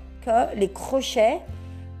comprend que les crochets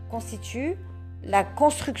constituent la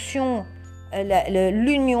construction,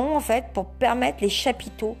 l'union, en fait, pour permettre les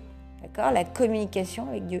chapiteaux, d'accord, la communication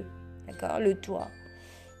avec Dieu, d'accord, le toit.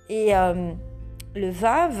 Et le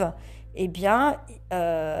Vav, eh bien,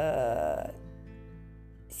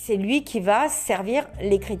 c'est lui qui va servir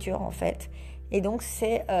l'écriture, en fait. Et donc,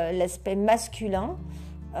 c'est l'aspect masculin.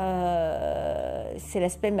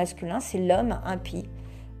 C'est l'homme impie.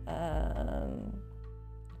 Il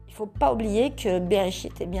ne faut pas oublier que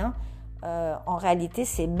Bereshit, eh bien, en réalité,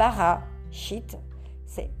 c'est Barashit,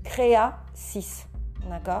 c'est Créa 6,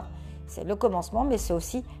 d'accord ? C'est le commencement, mais c'est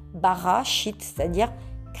aussi Barashit, c'est-à-dire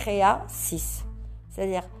Créa 6.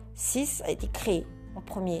 C'est-à-dire 6 a été créé en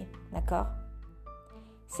premier, d'accord ?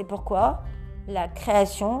 C'est pourquoi la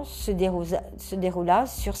création se déroula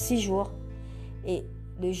sur 6 jours. Et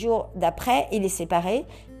Le jour d'après, il est séparé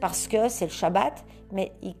parce que c'est le Shabbat,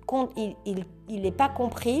 mais il n'est pas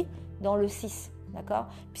compris dans le 6, d'accord ?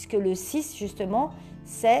 Puisque le 6, justement,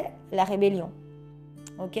 c'est la rébellion.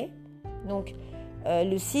 Ok ? Donc,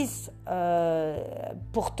 le 6,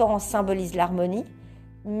 pourtant, symbolise l'harmonie,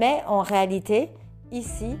 mais en réalité,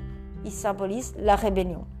 ici, il symbolise la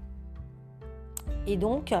rébellion. Et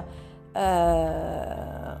donc, on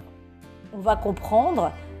va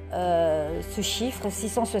comprendre ce chiffre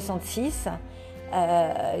 666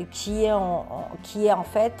 qui est en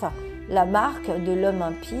fait la marque de l'homme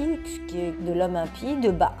impie,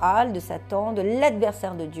 de Baal, de Satan, de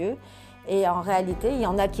l'adversaire de Dieu. Et en réalité, il y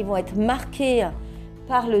en a qui vont être marqués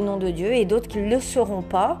par le nom de Dieu et d'autres qui ne le seront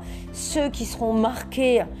pas. Ceux qui seront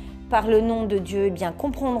marqués par le nom de Dieu, eh bien,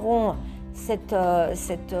 comprendront cette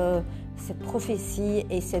prophétie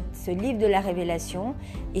et ce livre de la révélation.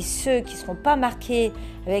 Et ceux qui ne seront pas marqués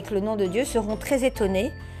avec le nom de Dieu seront très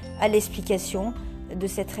étonnés à l'explication de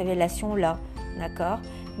cette révélation-là. D'accord ?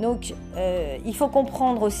 Donc, il faut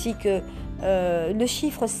comprendre aussi que le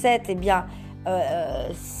chiffre 7, eh bien,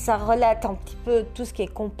 ça relate un petit peu tout ce qui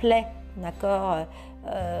est complet, d'accord ?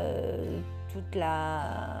 Toute la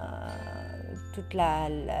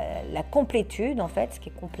complétude, en fait, ce qui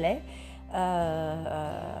est complet.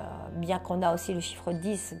 Bien qu'on a aussi le chiffre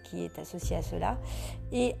 10 qui est associé à cela.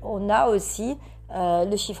 Et on a aussi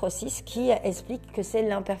le chiffre 6 qui explique que c'est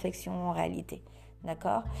l'imperfection en réalité.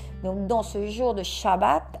 D'accord ? Donc, dans ce jour de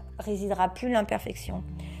Shabbat, résidera plus l'imperfection.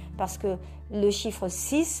 Parce que le chiffre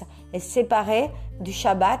 6 est séparé du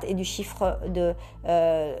Shabbat et du chiffre du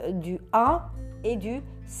 1 et du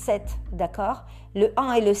 7. D'accord ? Le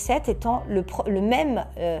 1 et le 7 étant le même,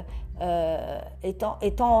 étant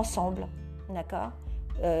ensemble. D'accord ?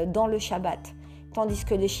 Dans le Shabbat. Tandis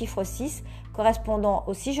que le chiffre 6 correspondant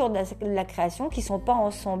aux 6 jours de la création qui ne sont pas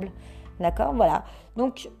ensemble. D'accord ? Voilà.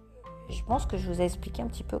 Donc, je pense que je vous ai expliqué un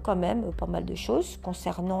petit peu quand même pas mal de choses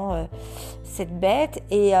concernant cette bête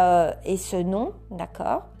et ce nom,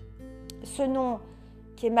 d'accord ? Ce nom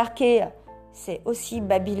qui est marqué, c'est aussi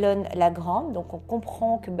Babylone la Grande. Donc on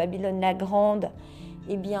comprend que Babylone la Grande,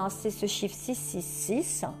 eh bien, c'est ce chiffre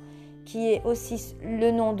 666 qui est aussi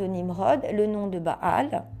le nom de Nimrod, le nom de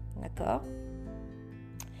Baal, d'accord ?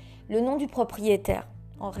 Le nom du propriétaire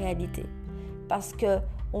en réalité, parce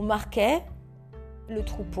qu'on marquait le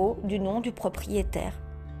troupeau du nom du propriétaire,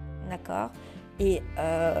 d'accord ? Et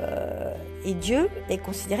Dieu est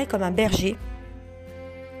considéré comme un berger.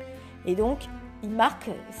 Et donc, il marque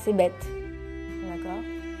ses bêtes, d'accord ?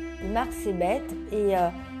 Il marque ses bêtes et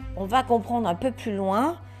on va comprendre un peu plus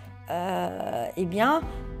loin,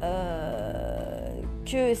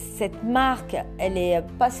 que cette marque, elle est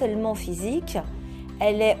pas seulement physique,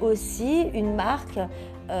 elle est aussi une marque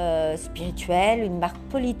spirituelle, une marque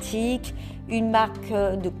politique, une marque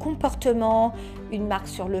de comportement, une marque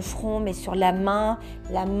sur le front, mais sur la main.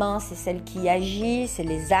 La main, c'est celle qui agit, c'est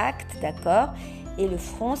les actes, d'accord ? Et le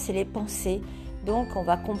front, c'est les pensées. Donc, on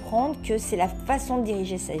va comprendre que c'est la façon de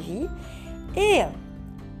diriger sa vie. Et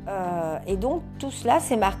donc, tout cela,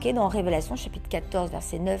 c'est marqué dans Révélation, chapitre 14,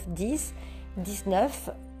 versets 9, 10, 19,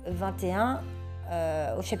 21,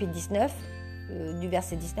 au chapitre 19, du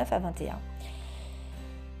verset 19 à 21.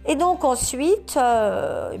 Et donc ensuite,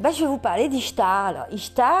 je vais vous parler d'Ishtar. Alors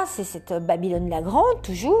Ishtar, c'est cette Babylone la Grande,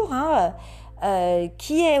 toujours,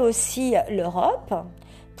 qui est aussi l'Europe.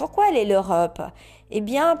 Pourquoi elle est l'Europe ? Eh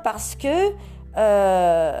bien parce que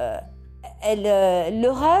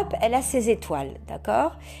l'Europe, elle a ses étoiles,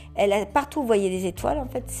 d'accord ? Partout où vous voyez des étoiles, en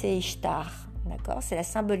fait, c'est Ishtar, d'accord ? C'est la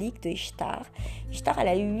symbolique de Ishtar. Ishtar, elle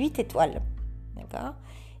a 8 étoiles, d'accord ?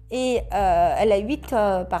 Et elle a 8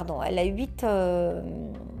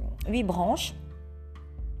 branches.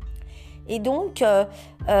 Et donc,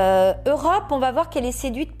 Europe, on va voir qu'elle est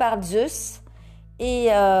séduite par Zeus. Et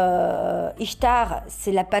Ishtar,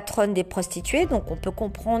 c'est la patronne des prostituées. Donc, on peut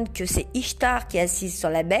comprendre que c'est Ishtar qui est assise sur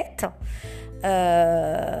la bête.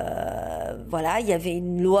 Voilà, il y avait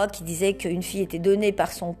une loi qui disait qu'une fille était donnée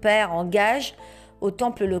par son père en gage au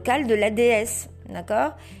temple local de la déesse.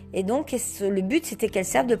 D'accord ? Et donc, le but, c'était qu'elle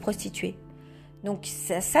serve de prostituée. Donc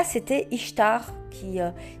ça c'était Ishtar qui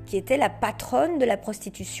était la patronne de la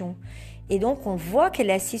prostitution. Et donc on voit qu'elle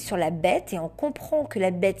est assise sur la bête et on comprend que la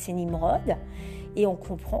bête c'est Nimrod. Et on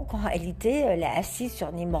comprend qu'en réalité elle est assise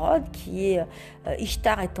sur Nimrod qui est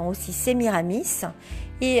Ishtar étant aussi Sémiramis.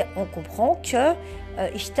 Et on comprend que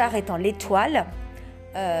Ishtar étant l'étoile,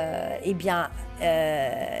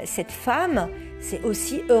 cette femme c'est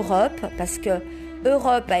aussi Europe parce que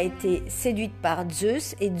Europe a été séduite par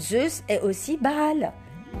Zeus et Zeus est aussi Baal,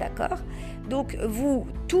 d'accord ? Donc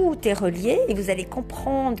tout est relié et vous allez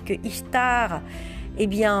comprendre que Ishtar, eh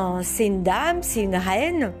bien, c'est une dame, c'est une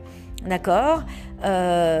reine, d'accord,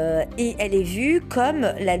 et elle est vue comme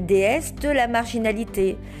la déesse de la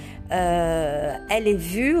marginalité. Elle est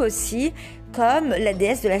vue aussi comme la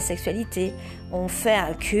déesse de la sexualité. On fait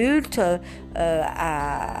un culte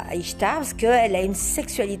à Ishtar parce qu'elle a une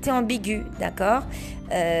sexualité ambiguë, d'accord.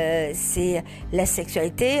 C'est la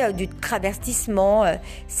sexualité du travestissement,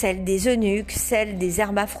 celle des eunuques, celle des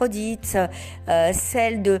hermaphrodites,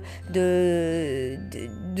 celle de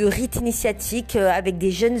rites initiatiques avec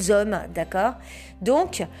des jeunes hommes, d'accord.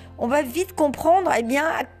 Donc, on va vite comprendre, eh bien,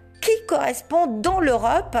 à qui correspond dans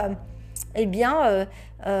l'Europe, eh bien,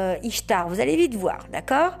 Ishtar. Vous allez vite voir,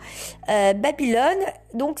 d'accord. Babylone,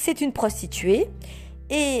 donc, c'est une prostituée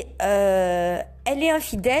et elle est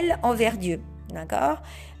infidèle envers Dieu, d'accord.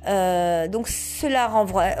 Donc, cela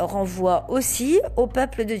renvoie aussi au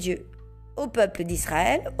peuple de Dieu, au peuple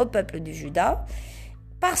d'Israël, au peuple de Juda,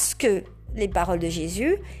 parce que les paroles de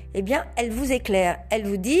Jésus, eh bien, elles vous éclairent. Elle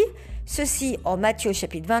vous dit ceci en Matthieu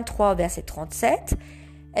chapitre 23, verset 37.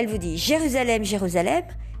 Elle vous dit « Jérusalem, Jérusalem,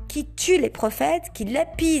 qui tue les prophètes, qui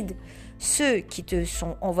lapide ceux qui te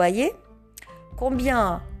sont envoyés.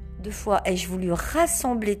 Combien de fois ai-je voulu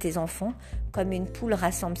rassembler tes enfants, comme une poule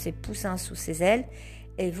rassemble ses poussins sous ses ailes,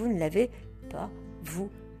 et vous ne l'avez pas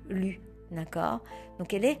voulu. » D'accord ?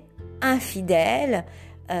 Donc elle est infidèle.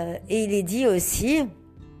 Et il est dit aussi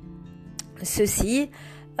ceci,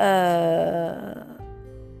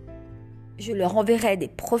 je leur enverrai des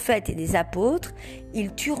prophètes et des apôtres,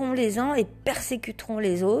 ils tueront les uns et persécuteront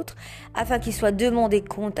les autres, afin qu'ils soient demandés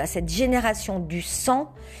compte à cette génération du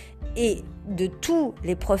sang et de tous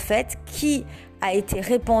les prophètes qui a été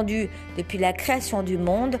répandu depuis la création du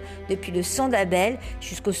monde, depuis le sang d'Abel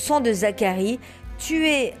jusqu'au sang de Zacharie,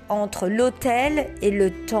 tué entre l'autel et le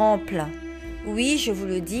temple. Oui, je vous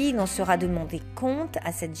le dis, il en sera demandé compte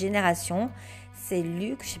à cette génération. C'est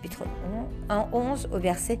Luc, chapitre 11, au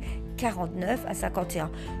verset 49 à 51.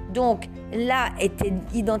 Donc, là était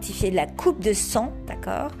identifiée la coupe de sang,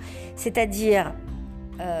 d'accord ? C'est-à-dire,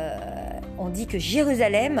 on dit que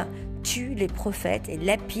Jérusalem tue les prophètes et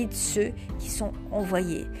lapide ceux qui sont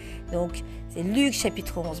envoyés. Donc, c'est Luc,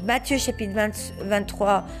 chapitre 11, Matthieu, chapitre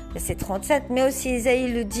 23, verset 37, mais aussi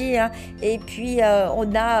Isaïe le dit, hein, et puis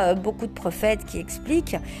on a beaucoup de prophètes qui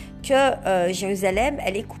expliquent que Jérusalem,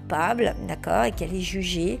 elle est coupable, d'accord, et qu'elle est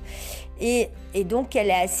jugée, et donc elle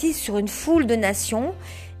est assise sur une foule de nations,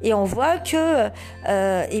 et on voit que,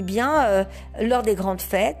 lors des grandes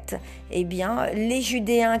fêtes, eh bien, les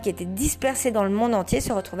Judéens qui étaient dispersés dans le monde entier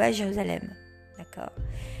se retrouvaient à Jérusalem, d'accord.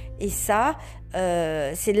 Et ça,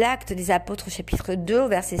 c'est l'Acte des Apôtres, chapitre 2,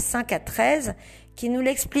 versets 5 à 13, qui nous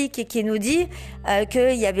l'explique et qui nous dit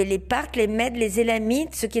qu'il y avait les Parthes, les Mèdes, les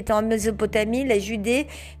Élamites, ceux qui étaient en Mésopotamie, la Judée,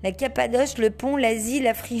 la Cappadoce, le Pont, l'Asie,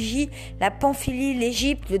 la Phrygie, la Pamphylie,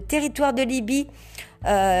 l'Égypte, le territoire de Libye,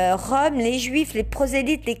 Rome, les Juifs, les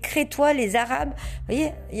prosélytes, les Crétois, les Arabes. Vous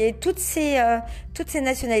voyez, il y avait toutes ces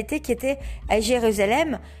nationalités qui étaient à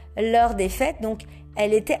Jérusalem lors des fêtes. Donc,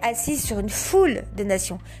 elle était assise sur une foule de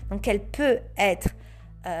nations. Donc, elle peut être,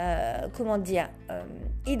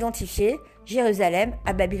 identifiée, Jérusalem,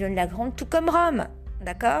 à Babylone la Grande, tout comme Rome.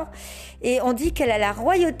 D'accord ? Et on dit qu'elle a la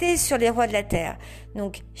royauté sur les rois de la terre.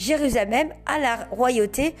 Donc, Jérusalem a la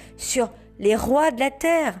royauté sur les rois de la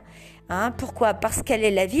terre. Hein, pourquoi ? Parce qu'elle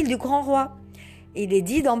est la ville du grand roi. Il est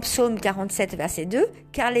dit dans Psaume 47, verset 2,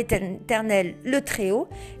 « Car l'Éternel, le Très-Haut,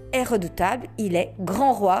 est redoutable, il est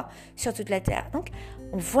grand roi sur toute la terre. » Donc,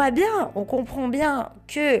 on voit bien, on comprend bien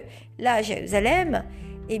que là, Jérusalem,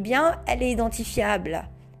 eh bien, elle est identifiable.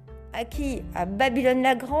 À qui ? À Babylone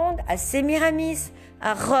la Grande, à Sémiramis,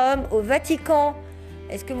 à Rome, au Vatican.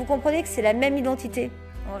 Est-ce que vous comprenez que c'est la même identité,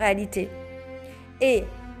 en réalité ? Et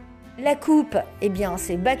la coupe, eh bien,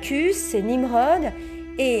 c'est Bacchus, c'est Nimrod,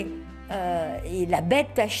 et la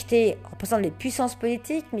bête tachetée représente les puissances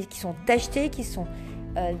politiques, mais qui sont tachetées, qui sont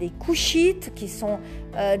des Couchites, qui sont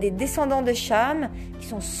des descendants de Cham, qui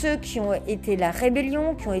sont ceux qui ont été la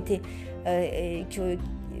rébellion, qui ont été...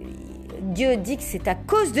 Dieu dit que c'est à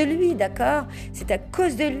cause de lui, d'accord ? C'est à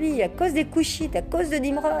cause de lui, à cause des Couchites, à cause de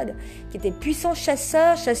Nimrod, qui était puissant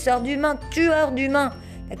chasseur d'humains, tueur d'humains,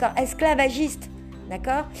 d'accord ? Esclavagiste,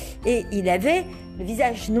 d'accord ? Et il avait le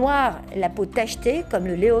visage noir, la peau tachetée comme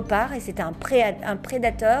le léopard, et c'était un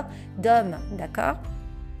prédateur d'hommes, d'accord ?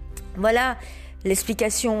 Voilà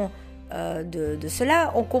l'explication de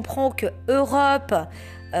cela. On comprend que Europe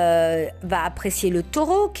va apprécier le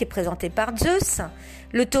taureau qui est présenté par Zeus.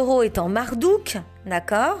 Le taureau étant Marduk,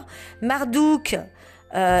 d'accord ? Marduk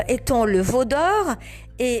étant le veau d'or,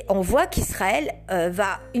 Et on voit qu'Israël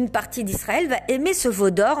une partie d'Israël va aimer ce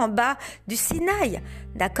veau d'or en bas du Sinaï,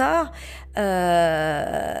 d'accord.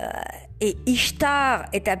 Et Ishtar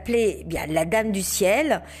est appelée la dame du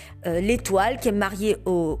ciel, l'étoile qui est mariée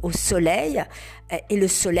au soleil. Et le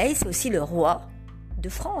soleil, c'est aussi le roi de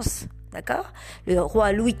France. D'accord ? Le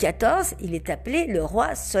roi Louis XIV, il est appelé le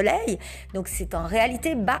roi soleil. Donc c'est en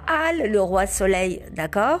réalité Baal, le roi soleil.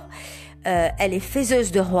 D'accord ? Elle est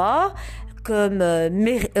faiseuse de rois, comme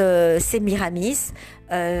Sémiramis,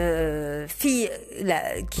 fille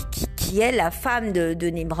qui est la femme de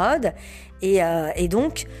Nimrod, et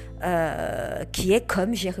donc qui est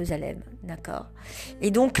comme Jérusalem. D'accord.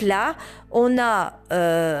 Et donc là, on a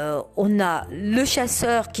le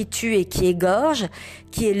chasseur qui tue et qui égorge,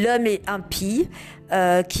 qui est l'homme impie,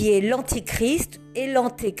 qui est l'antichrist et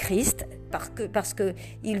l'antéchrist, parce que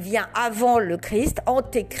il vient avant le Christ,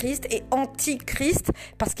 antéchrist et antichrist,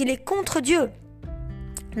 parce qu'il est contre Dieu.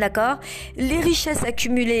 D'accord. Les richesses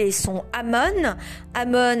accumulées sont Ammon.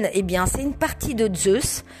 Ammon, c'est une partie de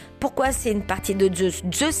Zeus. Pourquoi c'est une partie de Zeus ?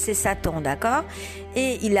 Zeus, c'est Satan, d'accord ?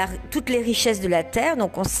 Et il a toutes les richesses de la terre.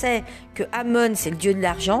 Donc, on sait que Ammon, c'est le dieu de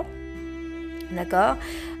l'argent. D'accord ?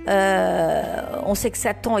 On sait que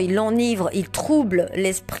Satan, il enivre, il trouble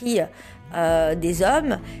l'esprit des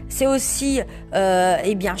hommes. C'est aussi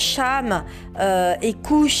Cham et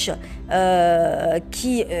Couche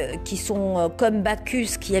qui sont comme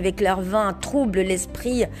Bacchus, qui avec leur vin troublent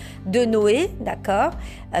l'esprit de Noé, d'accord,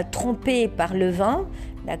 trompé par le vin,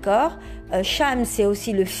 d'accord. Cham, c'est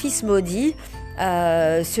aussi le fils maudit,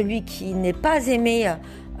 celui qui n'est pas aimé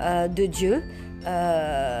de Dieu,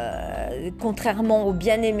 contrairement au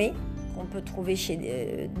bien-aimé qu'on peut trouver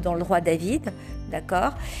dans le roi David,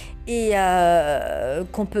 d'accord, et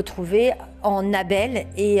qu'on peut trouver en Abel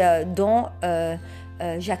et dans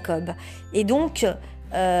Jacob. Et donc,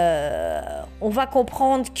 on va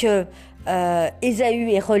comprendre que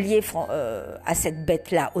Ésaü est relié à cette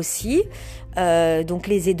bête-là aussi, donc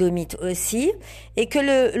les Édomites aussi, et que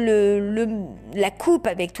la coupe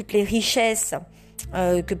avec toutes les richesses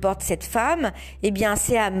que porte cette femme,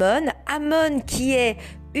 c'est Ammon. Ammon qui est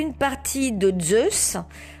une partie de Zeus,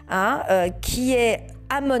 qui est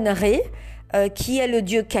Ammon-Ré, qui est le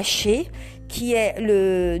dieu caché, qui est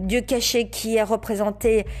le dieu caché qui est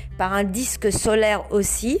représenté par un disque solaire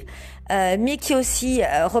aussi, mais qui est aussi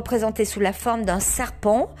représenté sous la forme d'un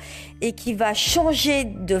serpent et qui va changer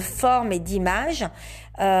de forme et d'image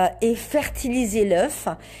et fertiliser l'œuf.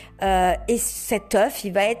 Et cet œuf,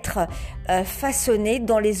 il va être façonné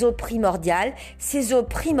dans les eaux primordiales. Ces eaux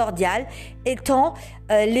primordiales étant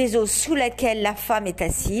les eaux sous lesquelles la femme est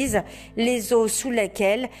assise, les eaux sous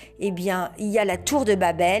lesquelles, il y a la tour de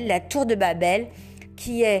Babel. La tour de Babel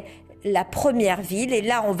qui est la première ville. Et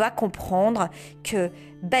là, on va comprendre que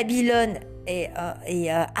Babylone est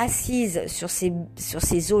assise sur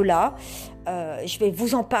ces eaux-là. Je vais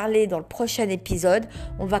vous en parler dans le prochain épisode.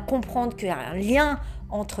 On va comprendre qu'il y a un lien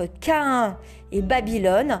entre Caïn et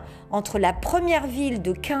Babylone, entre la première ville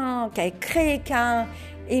de Caïn, qui a créé Caïn,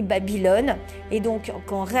 et Babylone. Et donc,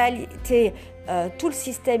 qu'en réalité, tout le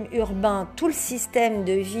système urbain, tout le système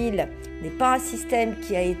de ville n'est pas un système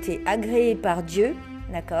qui a été agréé par Dieu,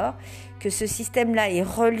 d'accord ? Que ce système-là est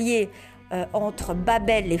relié entre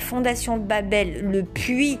Babel, les fondations de Babel, le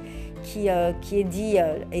puits qui est dit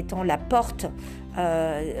étant la porte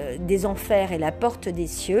des enfers et la porte des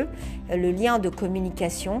cieux, le lien de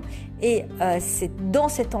communication. Et c'est dans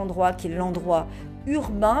cet endroit qui est l'endroit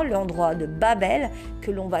urbain, l'endroit de Babel,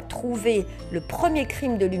 que l'on va trouver le premier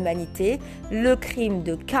crime de l'humanité, le crime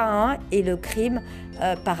de Caïn et le crime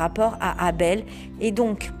par rapport à Abel. Et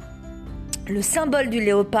donc, le symbole du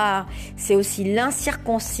léopard, c'est aussi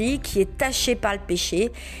l'incirconcis qui est taché par le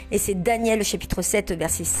péché. Et c'est Daniel, chapitre 7,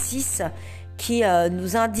 verset 6, qui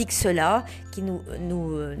nous indique cela, qui nous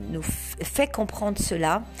fait comprendre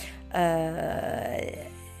cela.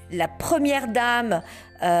 La première dame,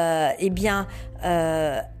 elle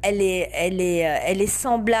est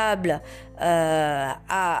semblable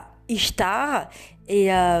à Ishtar,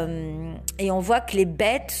 et on voit que les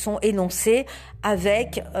bêtes sont énoncées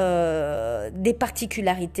avec des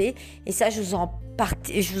particularités, et ça je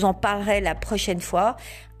vous en parlerai la prochaine fois,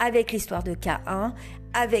 avec l'histoire de Caïn,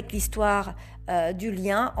 avec l'histoire du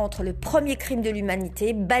lien entre le premier crime de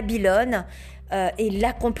l'humanité, Babylone, et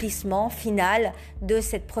l'accomplissement final de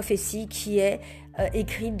cette prophétie qui est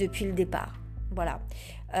écrite depuis le départ. Voilà.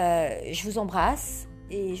 Je vous embrasse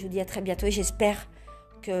et je vous dis à très bientôt, et j'espère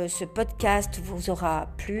que ce podcast vous aura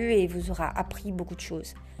plu et vous aura appris beaucoup de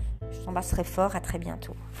choses. Je vous embrasse très fort, à très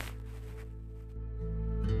bientôt.